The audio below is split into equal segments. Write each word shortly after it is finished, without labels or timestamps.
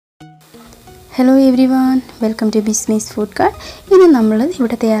Hello everyone, welcome to Bismi's Food Cart. ഇത് നമ്മൾ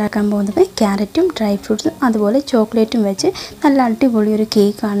ഇവിടെ തയ്യാറാക്കാൻ പോകുന്നത് ക്യാരറ്റും ഡ്രൈ ഫ്രൂട്ട്സും അതുപോലെ ചോക്ലേറ്റും വെച്ച് നല്ല അടിപൊളി ഒരു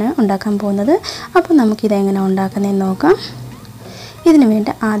കേക്ക് ആണ് ഉണ്ടാക്കാൻ പോകുന്നത്. അപ്പോൾ നമുക്ക് ഇത് എങ്ങനെ ഉണ്ടാക്കുന്നതെന്ന് നോക്കാം. ഇതിനു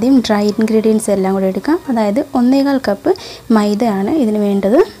വേണ്ടി ആദ്യം ഡ്രൈ ഇൻഗ്രീഡിയൻസ് എല്ലാം കൂടി എടുക്കാം. അതായത് 1.25 കപ്പ് മൈദയാണ് ഇതിനു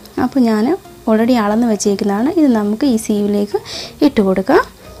വേണ്ടത്. അപ്പോൾ ഞാൻ ഓൾറെഡി അളന്ന് വെച്ചേക്കുന്നതാണ്. ഇത് നമുക്ക് ഈ സീവിലേക്ക് ഇട്ട് കൊടുക്കാം.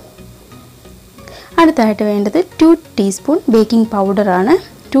 അടുത്തായിട്ട് വേണ്ടത് 2 ടീസ്പൂൺ ബേക്കിംഗ് പൗഡർ ആണ്.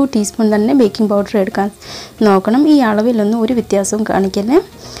 2 ടീസ്പൂൺ തന്നെ ബേക്കിംഗ് പൗഡർ എടുക്കാൻ നോക്കണം. ഈ അളവിലൊന്നും ഒരു വ്യത്യാസവും കാണിക്കല്ലേ.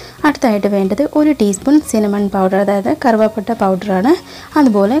 അടുത്തായിട്ട് വേണ്ടത് 1 ടീസ്പൂൺ സിനമൺ പൗഡർ, അതായത് കറുവാപ്പട്ട പൗഡറാണ്.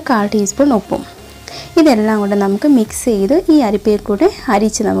 അതുപോലെ 1/4 ടീസ്പൂൺ ഉപ്പും. ഇതെല്ലാം കൂടെ നമുക്ക് മിക്സ് ചെയ്ത് ഈ അരിപ്പയിൽ കൂടെ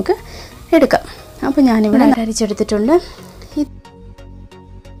അരിച്ച് നമുക്ക് എടുക്കാം. അപ്പോൾ ഞാനിവിടെ അരിച്ചെടുത്തിട്ടുണ്ട്.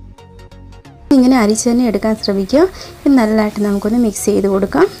 ഇങ്ങനെ അരിച്ച് തന്നെ എടുക്കാൻ ശ്രമിക്കുക. ഇത് നല്ലതായിട്ട് നമുക്കൊന്ന് മിക്സ് ചെയ്ത്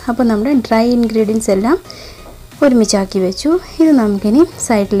കൊടുക്കാം. അപ്പോൾ നമ്മുടെ ഡ്രൈ ഇൻഗ്രീഡിയൻസ് എല്ലാം ഒരുമിച്ചാക്കി വെച്ചു. ഇത് നമുക്കിനി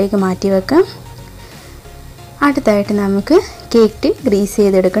സൈഡിലേക്ക് മാറ്റി വെക്കാം. അടുത്തായിട്ട് നമുക്ക് കേക്ക് ടിൻ ഗ്രീസ്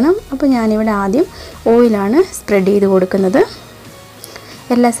ചെയ്തെടുക്കണം. അപ്പോൾ ഞാനിവിടെ ആദ്യം ഓയിലാണ് സ്പ്രെഡ് ചെയ്ത് കൊടുക്കുന്നത്.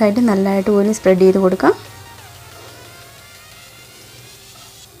 എല്ലാ സൈഡും നല്ലതായിട്ട് ഓയിൽ സ്പ്രെഡ് ചെയ്ത് കൊടുക്കാം.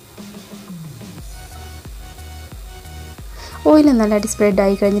 ഓയിൽ നല്ലതായിട്ട് സ്പ്രെഡ്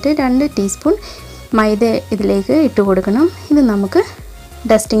ആയി കഴിഞ്ഞിട്ട് 2 ടീസ്പൂൺ മൈദ ഇതിലേക്ക് ഇട്ട് കൊടുക്കണം. ഇത് നമുക്ക്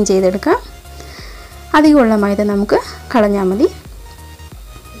ഡസ്റ്റിംഗ് ചെയ്തെടുക്കാം. അധികമുള്ള മൈദ നമുക്ക് കളഞ്ഞാൽ മതി.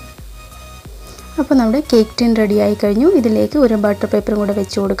 അപ്പോൾ നമ്മുടെ കേക്ക് ടിൻ റെഡി ആയി കഴിഞ്ഞു. ഇതിലേക്ക് ഒരു ബട്ടർ പേപ്പറും കൂടെ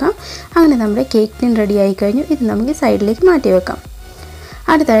വെച്ച് കൊടുക്കാം. അങ്ങനെ നമ്മുടെ കേക്ക് ടിൻ റെഡി ആയി കഴിഞ്ഞു. ഇത് നമുക്ക് സൈഡിലേക്ക് മാറ്റി വെക്കാം.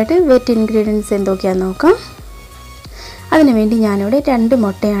 അടുത്തായിട്ട് വെറ്റ് ഇൻഗ്രീഡിയൻസ് എന്തൊക്കെയാണെന്ന് നോക്കാം. അതിനുവേണ്ടി ഞാനിവിടെ 2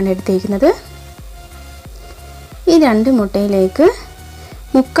 മുട്ടയാണ് എടുത്തേക്കുന്നത്. ഈ 2 മുട്ടയിലേക്ക്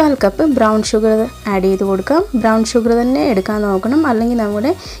 3/4 കപ്പ് ബ്രൗൺ ഷുഗർ ആഡ് ചെയ്ത് കൊടുക്കാം. ബ്രൗൺ ഷുഗർ തന്നെ എടുക്കാൻ നോക്കണം, അല്ലെങ്കിൽ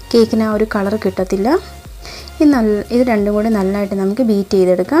നമ്മുടെ കേക്കിന് ആ ഒരു കളർ കിട്ടത്തില്ല. ഇത് രണ്ടും കൂടെ നല്ലതായിട്ട് നമുക്ക് ബീറ്റ്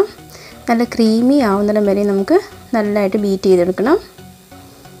ചെയ്തെടുക്കാം. നല്ല ക്രീമി ആവുന്നിടം വരെ നമുക്ക് നല്ലതായിട്ട് ബീറ്റ് ചെയ്തെടുക്കണം.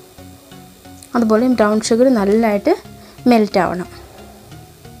 അതുപോലെ ബ്രൗൺ ഷുഗർ നല്ലതായിട്ട് മെൽറ്റ് ആവണം.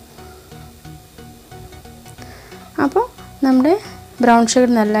 അപ്പോൾ നമ്മുടെ ബ്രൗൺ ഷുഗർ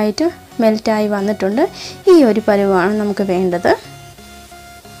നല്ലതായിട്ട് മെൽറ്റായി വന്നിട്ടുണ്ട്. ഈ ഒരു പരുവമാണ് നമുക്ക് വേണ്ടത്.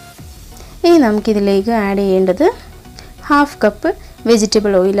 ഇനി നമുക്കിതിലേക്ക് ആഡ് ചെയ്യേണ്ടത് 1/2 കപ്പ്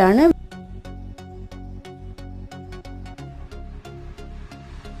വെജിറ്റബിൾ ഓയിലാണ്.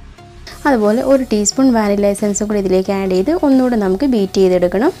 അതുപോലെ 1 ടീസ്പൂൺ വാനില എസൻസും കൂടി ഇതിലേക്ക് ആഡ് ചെയ്ത് ഒന്നുകൂടെ നമുക്ക് ബീറ്റ്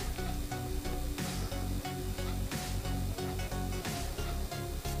ചെയ്തെടുക്കണം.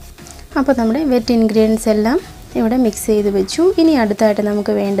 അപ്പോൾ നമ്മുടെ വെറ്റ് ഇൻഗ്രീഡിയൻസ് എല്ലാം ഇവിടെ മിക്സ് ചെയ്ത് വെച്ചു. ഇനി അടുത്തായിട്ട്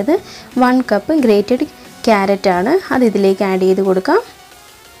നമുക്ക് വേണ്ടത് 1 കപ്പ് ഗ്രേറ്റഡ് ക്യാരറ്റ് ആണ്. അത് ഇതിലേക്ക് ആഡ് ചെയ്ത് കൊടുക്കാം.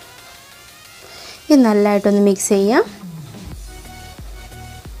 ഇത് നല്ലതായിട്ടൊന്ന് മിക്സ് ചെയ്യാം.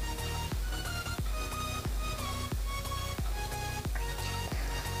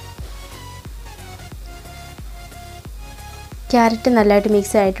 ക്യാരറ്റ് നല്ലതായിട്ട്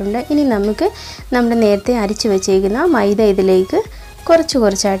മിക്സ് ആയിട്ടുണ്ട്. ഇനി നമുക്ക് നമ്മുടെ നേരത്തെ അരിച്ച് വെച്ചേക്കുന്ന മൈദ ഇതിലേക്ക്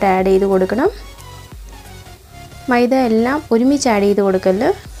കുറച്ചായിട്ട് ആഡ് ചെയ്ത് കൊടുക്കണം. മൈദ എല്ലാം ഒരുമിച്ച് ആഡ് ചെയ്ത്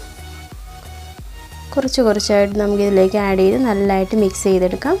കൊടുക്കല്. കുറച്ചായിട്ട് നമുക്കിതിലേക്ക് ആഡ് ചെയ്ത് നല്ലതായിട്ട് മിക്സ്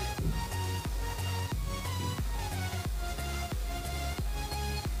ചെയ്തെടുക്കാം.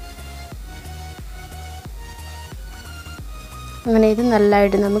 അങ്ങനെ ഇത്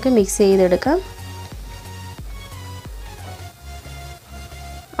നല്ലതായിട്ട് നമുക്ക് മിക്സ് ചെയ്തെടുക്കാം.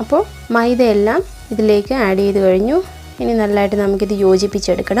 അപ്പോൾ മൈദയെല്ലാം ഇതിലേക്ക് ആഡ് ചെയ്ത് കഴിഞ്ഞു. ഇനി നല്ലതായിട്ട് നമുക്കിത്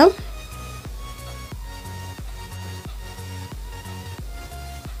യോജിപ്പിച്ചെടുക്കണം.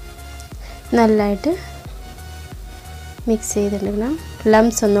 നല്ലതായിട്ട് മിക്സ് ചെയ്തെടുക്കണം.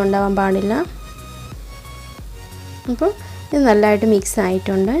 ലംസ് ഒന്നും ഉണ്ടാവാൻ പാടില്ല. അപ്പോൾ ഇത് നല്ലതായിട്ട് മിക്സ്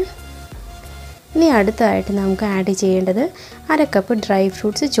ആയിട്ടുണ്ട്. ഇനി അടുത്തതായിട്ട് നമുക്ക് ആഡ് ചെയ്യേണ്ടത് 1/2 കപ്പ് ഡ്രൈ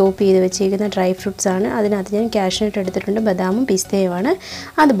ഫ്രൂട്ട്സ്, ചോപ്പ് ചെയ്ത് വെച്ചേക്കുന്ന ഡ്രൈ ഫ്രൂട്ട്സ് ആണ്. അതിനകത്ത് ഞാൻ കാഷ്യൂ എടുത്തിട്ടുണ്ട്, ബദാമും പിസ്തയുമാണ്.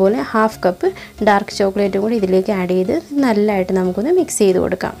 അതുപോലെ 1/2 കപ്പ് ഡാർക്ക് ചോക്ലേറ്റും കൂടി ഇതിലേക്ക് ആഡ് ചെയ്ത് നല്ലതായിട്ട് നമുക്കൊന്ന് മിക്സ് ചെയ്ത്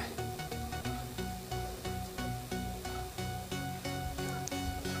കൊടുക്കാം.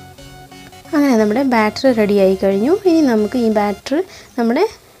 അങ്ങനെ നമ്മുടെ ബാറ്റർ റെഡി ആയി കഴിഞ്ഞു. ഇനി നമുക്ക് ഈ ബാറ്റർ നമ്മുടെ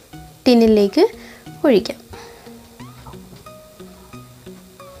ടിന്നിലേക്ക് ഒഴിക്കാം.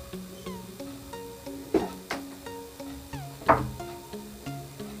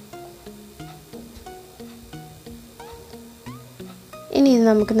 ഇനി ഇത്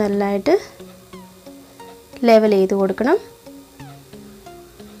നമുക്ക് നല്ലതായിട്ട് ലെവൽ ചെയ്ത് കൊടുക്കണം.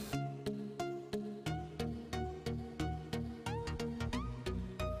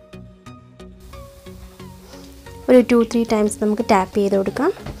 ഒരു 2-3 ടൈംസ് നമുക്ക് ടാപ്പ് ചെയ്ത്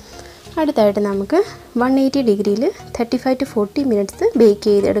കൊടുക്കാം. അടുത്തായിട്ട് നമുക്ക് 180 ഡിഗ്രിയിൽ 35 to 40 മിനിറ്റ്സ് ബേക്ക്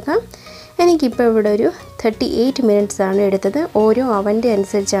ചെയ്തെടുക്കാം. എനിക്കിപ്പോൾ ഇവിടെ ഒരു 38 മിനിറ്റ്സ് ആണ് എടുത്തത്. ഓരോ അവൻ്റെ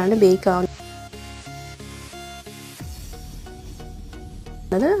അനുസരിച്ചാണ് ബേക്ക് ആവുന്നത്.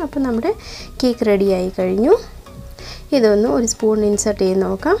 അപ്പോൾ നമ്മുടെ കേക്ക് റെഡിയായി കഴിഞ്ഞു. ഇതൊന്ന് ഒരു സ്പൂൺ ഇൻസേർട്ട് ചെയ്ത്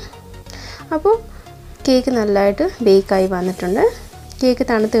നോക്കാം. അപ്പോൾ കേക്ക് നല്ലതായിട്ട് ബേക്കായി വന്നിട്ടുണ്ട്. കേക്ക്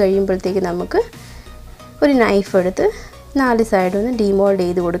തണുത്ത് കഴിയുമ്പോഴത്തേക്ക് നമുക്ക് ഒരു നൈഫ് എടുത്ത് 4 സൈഡും ഒന്ന് ഡീമോൾഡ്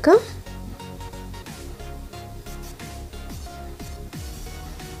ചെയ്ത് കൊടുക്കാം.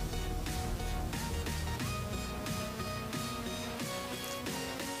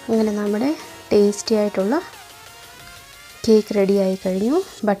 അങ്ങനെ നമ്മുടെ ടേസ്റ്റി ആയിട്ടുള്ള കേക്ക് റെഡിയായി കഴിഞ്ഞു.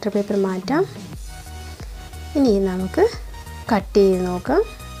 ബട്ടർ പേപ്പർ മാറ്റാം. ഇനി നമുക്ക് കട്ട് ചെയ്ത് നോക്കാം.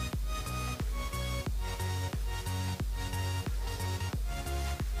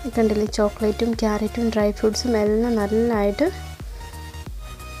 കണ്ടില്ലേ, ചോക്ലേറ്റും ക്യാരറ്റും ഡ്രൈ ഫ്രൂട്ട്സും എല്ലാം നല്ലതായിട്ട്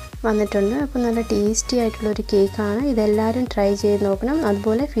വന്നിട്ടുണ്ട്. അപ്പോൾ നല്ല ടേസ്റ്റി ആയിട്ടുള്ളൊരു കേക്കാണ്. ഇതെല്ലാവരും ട്രൈ ചെയ്ത് നോക്കണം.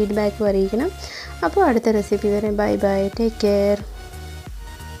 അതുപോലെ ഫീഡ്ബാക്ക് അറിയിക്കണം. അപ്പോൾ അടുത്ത റെസിപ്പി വരെ ബൈ ബൈ, ടേക്ക് കെയർ.